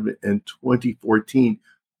 1997 and 2014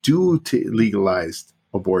 due to legalized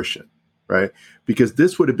abortion, right? Because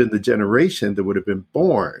this would have been the generation that would have been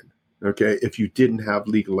born, okay, if you didn't have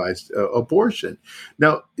legalized abortion.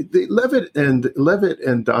 Now, Levitt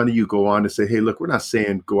and Donahue go on to say, hey, look, we're not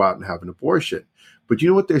saying go out and have an abortion, but you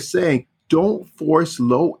know what they're saying? Don't force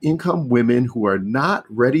low-income women who are not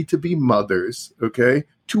ready to be mothers, okay,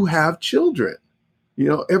 to have children.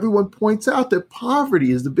 Everyone points out that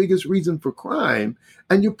poverty is the biggest reason for crime,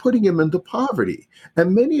 and you're putting them into poverty.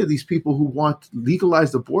 And many of these people who want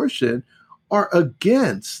legalized abortion are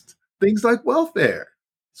against things like welfare.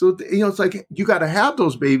 So, it's like you got to have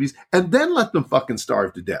those babies and then let them fucking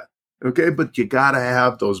starve to death. Okay. But you got to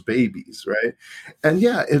have those babies. Right. And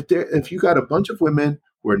yeah, if you got a bunch of women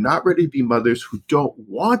who are not ready to be mothers, who don't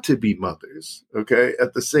want to be mothers, okay,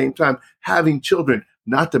 at the same time, having children,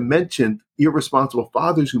 not to mention irresponsible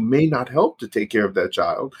fathers who may not help to take care of that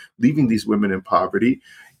child, leaving these women in poverty,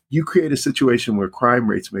 you create a situation where crime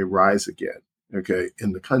rates may rise again, okay,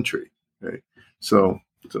 in the country. Right. So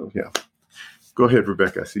yeah. Go ahead,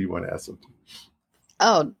 Rebecca. I see you want to ask something.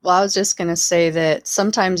 Oh, well, I was just going to say that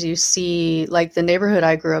sometimes you see, like the neighborhood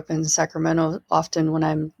I grew up in, Sacramento, often when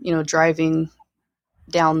I'm, driving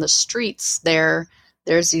down the streets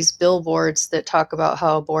there's these billboards that talk about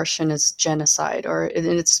how abortion is genocide, and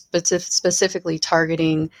it's specifically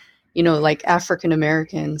targeting, like African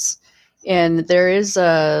Americans. And there is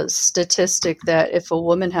a statistic that if a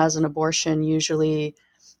woman has an abortion, usually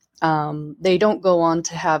they don't go on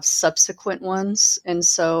to have subsequent ones. And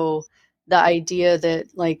so the idea that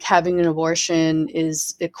like having an abortion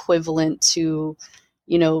is equivalent to,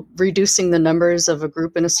 reducing the numbers of a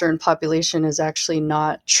group in a certain population is actually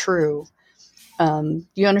not true.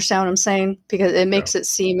 You understand what I'm saying? Because it makes it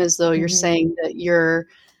seem as though you're saying that you're,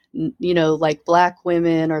 like Black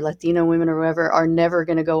women or Latino women or whatever are never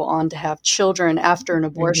going to go on to have children after an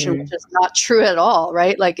abortion, which is not true at all,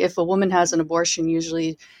 right? Like if a woman has an abortion,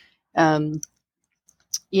 usually, it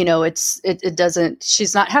doesn't,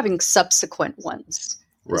 she's not having subsequent ones,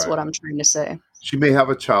 is what I'm trying to say. She may have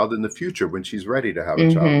a child in the future when she's ready to have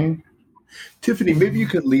a child. Tiffany, maybe you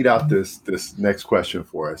can lead out this next question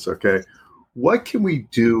for us, okay? What can we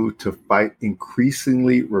do to fight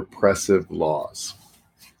increasingly repressive laws?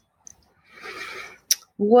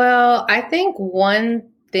 Well, I think one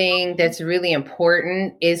thing that's really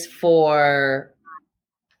important is for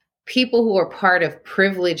people who are part of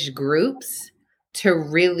privileged groups to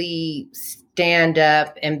really stand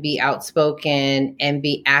up and be outspoken and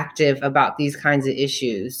be active about these kinds of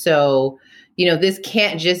issues. So, this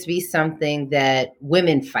can't just be something that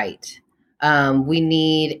women fight. We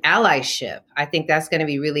need allyship. I think that's going to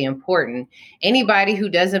be really important. Anybody who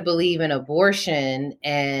doesn't believe in abortion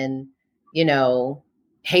and,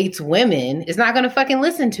 hates women is not going to fucking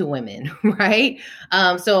listen to women, right?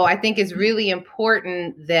 So I think it's really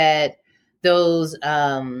important that those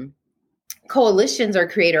coalitions are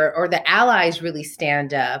created or the allies really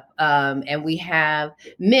stand up, and we have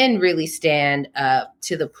men really stand up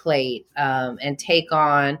to the plate and take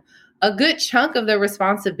on a good chunk of the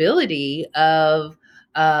responsibility of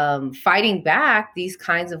fighting back these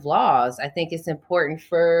kinds of laws. I think it's important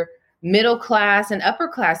for middle class and upper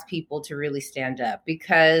class people to really stand up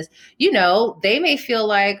because, they may feel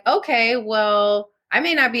like, okay, well, I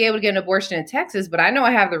may not be able to get an abortion in Texas, but I know I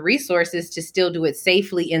have the resources to still do it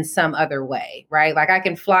safely in some other way, right? Like I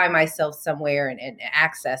can fly myself somewhere and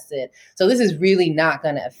access it. So this is really not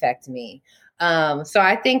going to affect me. So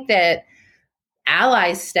I think that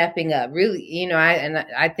allies stepping up really,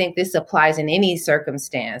 I think this applies in any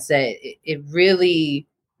circumstance that it really,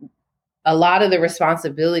 a lot of the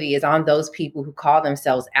responsibility is on those people who call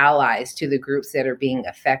themselves allies to the groups that are being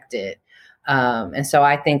affected. And so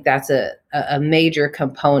I think that's a major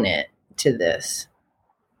component to this.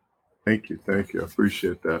 Thank you. I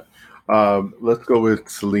appreciate that. Let's go with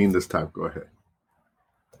Celine this time. Go ahead.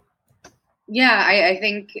 Yeah, I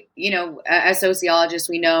think, as sociologists,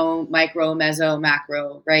 we know micro, meso,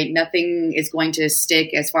 macro, right? Nothing is going to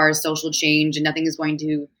stick as far as social change, and nothing is going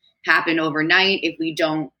to happen overnight if we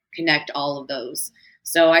don't connect all of those.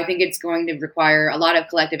 So I think it's going to require a lot of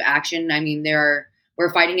collective action. I mean,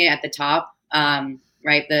 we're fighting it at the top,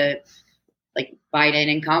 right? Like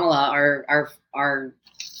Biden and Kamala are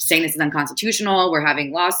saying this is unconstitutional. We're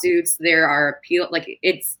having lawsuits. There are appeal. Like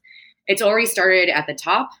it's already started at the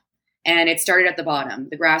top, and it started at the bottom.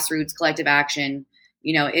 The grassroots collective action.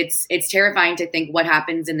 It's terrifying to think what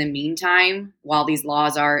happens in the meantime while these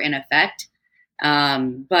laws are in effect.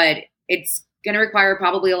 But it's going to require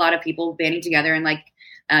probably a lot of people banding together, and like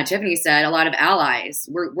Tiffany said, a lot of allies.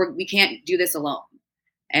 We can't do this alone,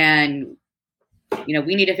 and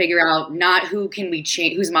we need to figure out not who can we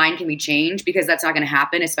change, whose mind can we change, because that's not going to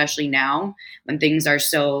happen, especially now when things are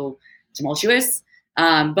so tumultuous.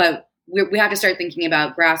 But we have to start thinking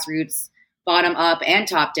about grassroots, bottom up, and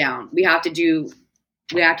top down. We have to do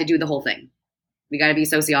the whole thing. We got to be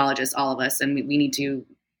sociologists, all of us, and we need to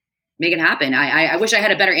make it happen. I wish I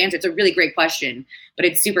had a better answer. It's a really great question, but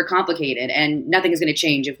it's super complicated, and nothing is going to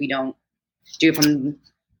change if we don't do it from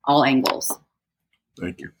all angles.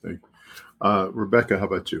 Thank you. Rebecca, how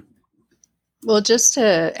about you? Well, just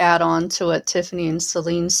to add on to what Tiffany and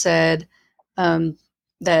Celine said,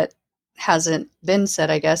 that hasn't been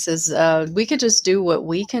said, I guess, is we could just do what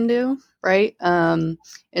we can do, right? And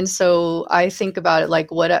so I think about it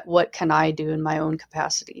like, what can I do in my own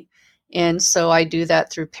capacity? And so I do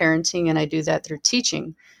that through parenting, and I do that through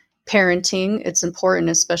teaching. Parenting, it's important,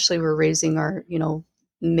 especially we're raising our,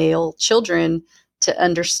 male children, to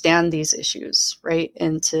understand these issues, right?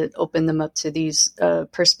 And to open them up to these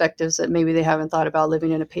perspectives that maybe they haven't thought about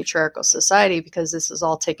living in a patriarchal society, because this is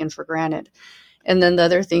all taken for granted. And then the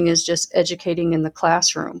other thing is just educating in the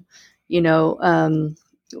classroom.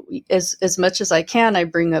 As much as I can, I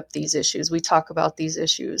bring up these issues. We talk about these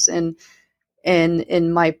issues. And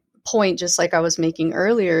my point, just like I was making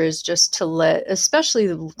earlier, is just to let, especially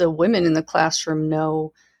the women in the classroom,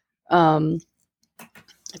 know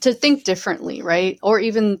to think differently, right? Or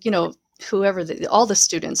even, whoever, all the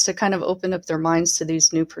students, to kind of open up their minds to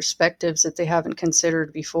these new perspectives that they haven't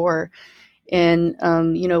considered before. And,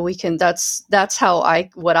 we can, that's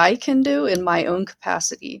what I can do in my own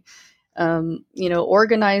capacity.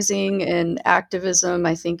 Organizing and activism,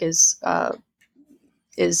 I think is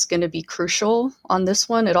going to be crucial on this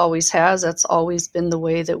one. It always has. That's always been the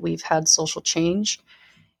way that we've had social change.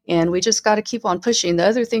 And we just got to keep on pushing. The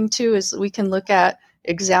other thing too, is we can look at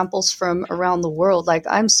examples from around the world. Like,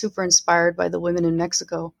 I'm super inspired by the women in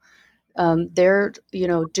Mexico. They're,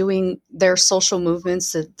 doing their social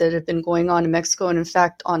movements that have been going on in Mexico. And in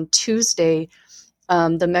fact, on Tuesday,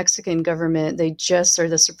 the Mexican government,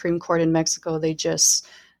 the Supreme Court in Mexico, they just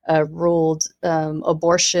ruled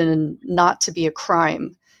abortion not to be a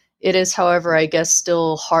crime. It is, however, I guess,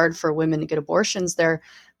 still hard for women to get abortions there.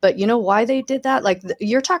 But you know why they did that? Like,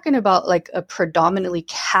 you're talking about like a predominantly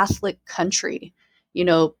Catholic country,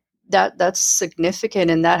 that's significant.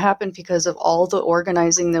 And that happened because of all the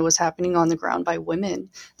organizing that was happening on the ground by women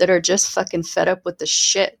that are just fucking fed up with the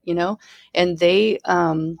shit, and they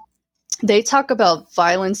talk about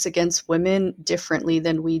violence against women differently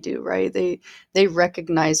than we do, right? They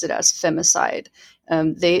recognize it as femicide.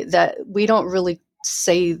 That we don't really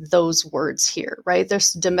say those words here, right?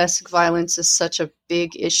 There's domestic violence is such a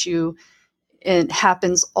big issue. It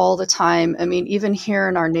happens all the time. I mean, even here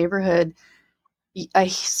in our neighborhood, I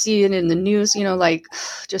see it in the news, like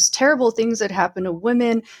just terrible things that happen to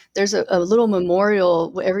women. There's a little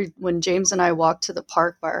memorial when James and I walked to the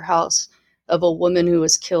park by our house of a woman who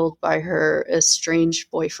was killed by her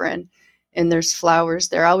estranged boyfriend. And there's flowers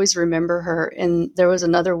there. I always remember her. And there was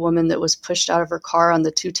another woman that was pushed out of her car on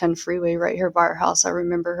the 210 freeway right here by our house. I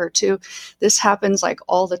remember her too. This happens like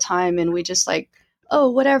all the time. And we just like, oh,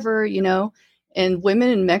 whatever, and women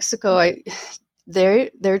in Mexico, they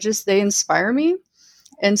inspire me.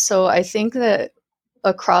 And so I think that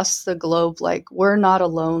across the globe, like, we're not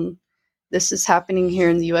alone. This is happening here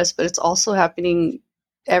in the US, but it's also happening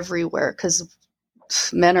everywhere, because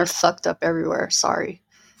men are fucked up everywhere. Sorry,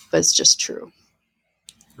 but it's just true.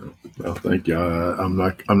 Well, thank you. I'm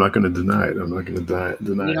not going to deny it. I'm not going to deny it.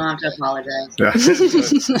 You don't have to apologize.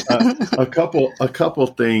 A couple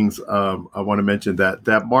things I want to mention.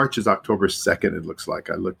 That march is October 2nd. It looks like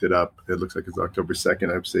I looked it up. It looks like it's October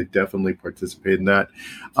 2nd. I would say definitely participate in that.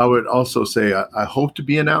 I would also say I hope to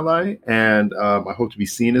be an ally, and I hope to be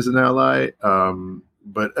seen as an ally.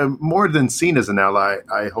 But more than seen as an ally,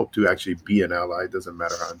 I hope to actually be an ally. It doesn't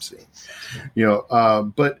matter how I'm seen,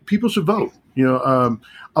 but people should vote.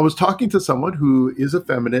 I was talking to someone who is a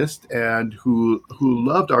feminist and who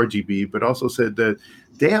loved RGB, but also said that,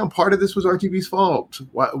 damn, part of this was RGB's fault.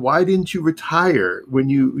 Why didn't you retire when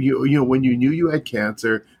you knew you had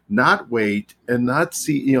cancer? Not wait and not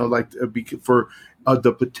see, for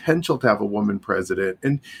the potential to have a woman president.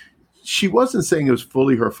 And she wasn't saying it was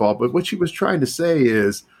fully her fault, but what she was trying to say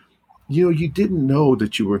is, you didn't know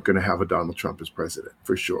that you weren't going to have a Donald Trump as president,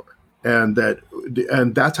 for sure. And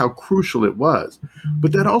that's how crucial it was.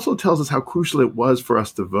 But that also tells us how crucial it was for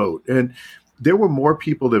us to vote. And there were more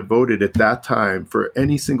people that voted at that time for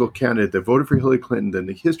any single candidate that voted for Hillary Clinton than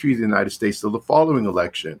the history of the United States till the following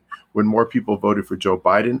election, when more people voted for Joe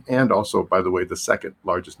Biden, and also, by the way, the second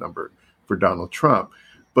largest number for Donald Trump.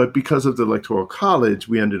 But because of the Electoral College,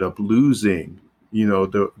 we ended up losing,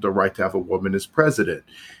 the right to have a woman as president.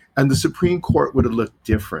 And the Supreme Court would have looked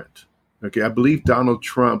different. Okay, I believe Donald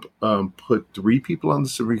Trump put 3 people on the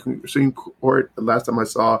Supreme Court last time I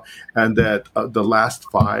saw, and that the last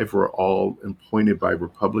 5 were all appointed by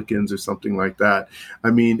Republicans or something like that.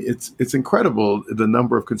 I mean, it's incredible the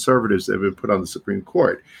number of conservatives that have been put on the Supreme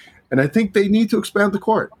Court. And I think they need to expand the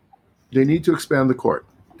court.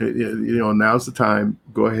 Now's the time.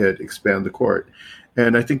 Go ahead, expand the court.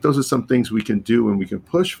 And I think those are some things we can do and we can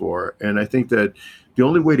push for. And I think that the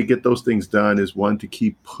only way to get those things done is, one, to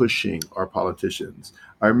keep pushing our politicians.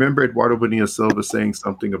 I remember Eduardo Bonilla Silva saying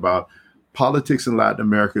something about politics in Latin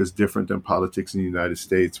America is different than politics in the United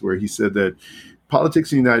States, where he said that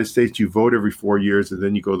politics in the United States, you vote every 4 years and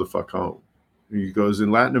then you go the fuck home. He goes,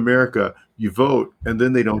 in Latin America, you vote and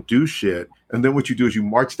then they don't do shit. And then what you do is you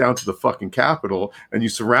march down to the fucking Capitol and you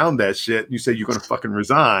surround that shit. And you say, you're going to fucking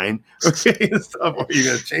resign, okay, and stuff, or you're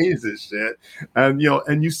going to change this shit. And,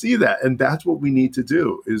 and you see that. And that's what we need to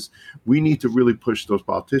do, is we need to really push those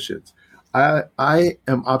politicians. I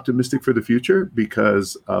am optimistic for the future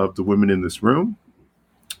because of the women in this room.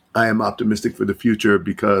 I am optimistic for the future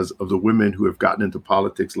because of the women who have gotten into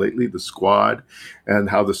politics lately, the squad, and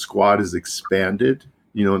how the squad is expanded,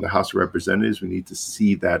 in the House of Representatives. We need to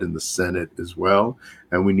see that in the Senate as well.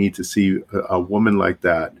 And we need to see a woman like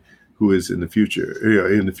that who is in the future,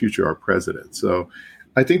 our president. So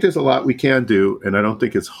I think there's a lot we can do, and I don't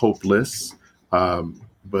think it's hopeless.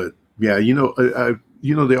 But yeah,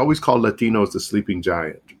 they always call Latinos the sleeping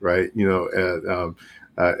giant, right?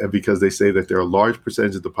 Because they say that there are a large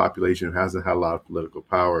percentage of the population who hasn't had a lot of political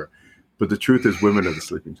power. But the truth is women are the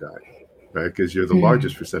sleeping giant, right? Because you're the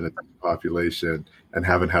largest percentage of the population and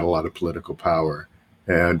haven't had a lot of political power.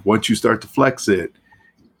 And once you start to flex it,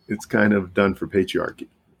 it's kind of done for patriarchy,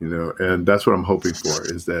 and that's what I'm hoping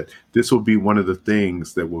for, is that this will be one of the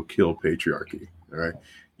things that will kill patriarchy, all right?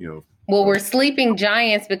 Well, we're sleeping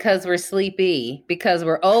giants because we're sleepy, because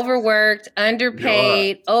we're overworked,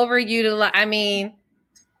 underpaid, overutilized. I mean,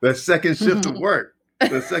 the second shift of work.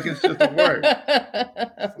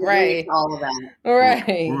 Right. All of that.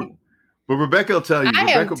 Right. But Rebecca will tell you.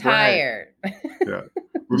 I am tired. Yeah.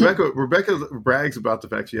 Rebecca brags about the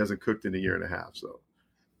fact she hasn't cooked in a year and a half. So,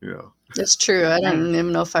 That's true. I don't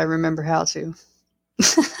even know if I remember how to.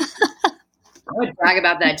 I would brag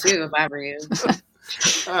about that too if I were you.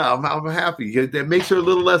 I'm happy. That makes her a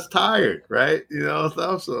little less tired, right?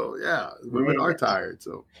 So yeah, women are tired.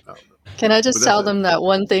 So I don't know. Can I just tell them that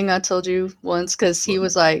one thing I told you once? Because he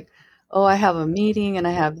was like, "Oh, I have a meeting and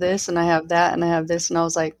I have this and I have that and I have this," and I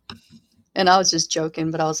was like, and I was just joking,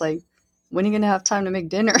 but I was like, "When are you gonna have time to make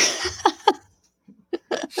dinner?"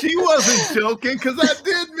 She wasn't joking, because I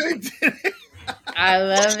did make dinner. I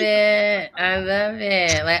love it.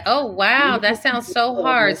 Like, oh, wow, that sounds so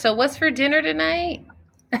hard. So what's for dinner tonight?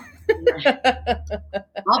 I'll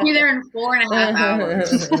be there in 4.5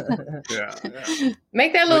 hours. Yeah.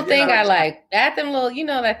 Make that little thing I like. Add them little,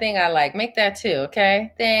 that thing I like. Make that too,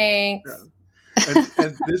 okay? Thanks. Yeah.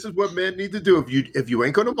 And this is what men need to do. If you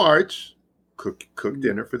ain't going to march, cook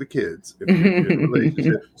dinner for the kids. If you're in a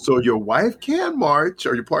relationship. So your wife can march,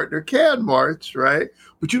 or your partner can march, right?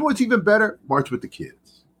 But you know what's even better? March with the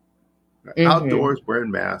kids. Right? Outdoors,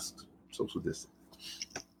 wearing masks, social distance.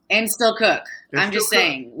 And still cook. I'm just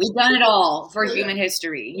saying, we've done it all for human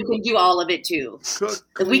history. You can do all of it too.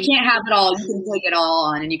 If we can't have it all, you can take it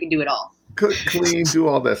all on, and you can do it all. Cook, clean, do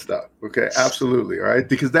all that stuff. Okay, absolutely. All right,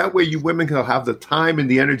 because that way you women can have the time and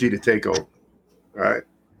the energy to take over. All right.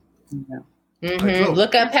 Yeah. Mm-hmm. So,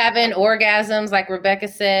 look up having orgasms, like Rebecca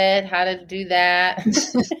said, how to do that.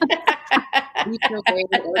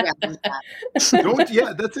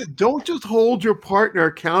 That's it. Don't just hold your partner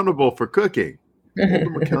accountable for cooking. Hold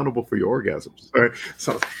them accountable for your orgasms. All right.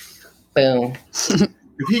 So, boom.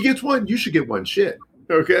 If he gets one, you should get one. Shit.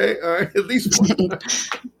 Okay. All right. At least one.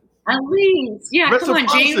 At least, yeah. Come on,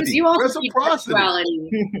 James. You also need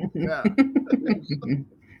sexuality. Yeah.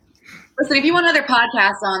 Listen, if you want another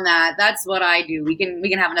podcast on that, that's what I do. We can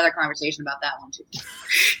have another conversation about that one too.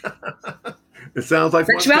 It sounds like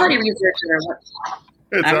sexuality researcher.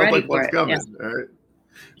 It sounds like what's coming. Yeah. All right.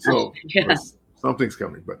 So something's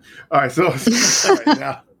coming, but all right. So all right,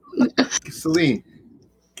 now, Celine,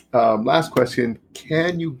 last question: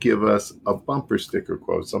 can you give us a bumper sticker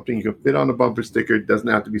quote? Something you can fit on a bumper sticker. It doesn't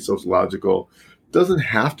have to be sociological. Doesn't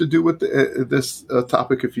have to do with this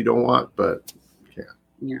topic if you don't want, but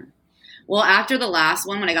yeah. Well, after the last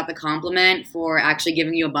one, when I got the compliment for actually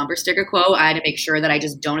giving you a bumper sticker quote, I had to make sure that I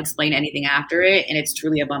just don't explain anything after it, and it's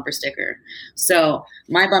truly a bumper sticker. So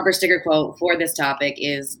my bumper sticker quote for this topic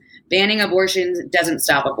is, banning abortions doesn't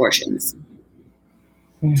stop abortions.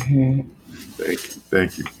 Mm-hmm.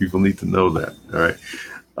 Thank you. People need to know that. All right.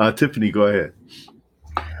 Tiffany, go ahead.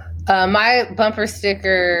 My bumper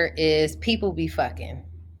sticker is people be fucking.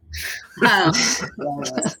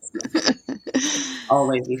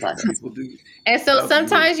 Always be fucking. And so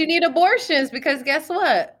sometimes you need abortions because guess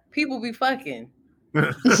what? People be fucking.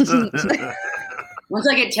 Once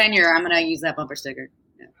I get tenure, I'm going to use that bumper sticker.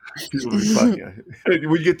 Yeah. People be fucking.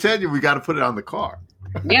 When you get tenure, we got to put it on the car.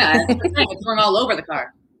 Yeah, it's going all over the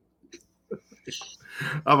car.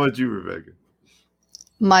 How about you, Rebecca?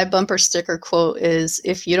 My bumper sticker quote is,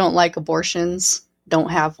 if you don't like abortions, don't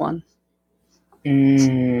have one.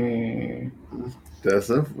 That's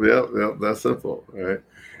simple. Yep, that's simple. All right.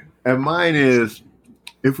 And mine is,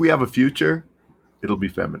 if we have a future, it'll be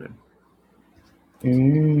feminine.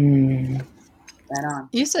 Right on.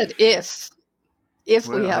 You said if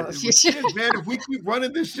we have a future. Man, if we keep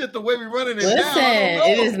running this shit the way we're running it Listen, now,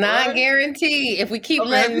 it is not guaranteed. If we keep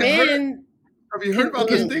letting men have you heard about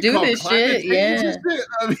this thing do called this climate shit? Yeah. change and shit?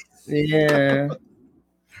 I mean, Yeah.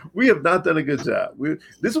 we have not done a good job.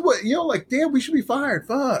 This is what, like, damn, we should be fired.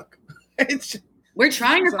 Fuck. We're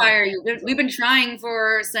trying to fire you. We've been trying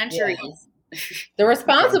for centuries. Yeah. The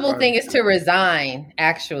responsible thing is to resign,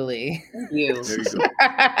 actually. Thank you. There you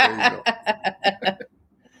go.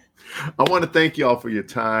 I want to thank y'all for your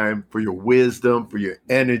time, for your wisdom, for your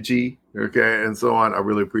energy, okay, and so on. I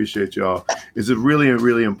really appreciate y'all. It's a really,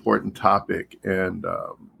 really important topic, and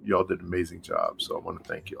y'all did an amazing job. So I want to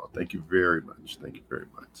thank y'all. Thank you very much. Thank you very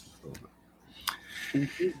much.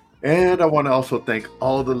 Thank you. And I want to also thank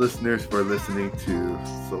all the listeners for listening to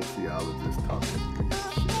Sociologists Talking Real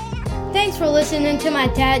Shit. Thanks for listening to my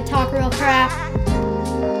dad talk real crap.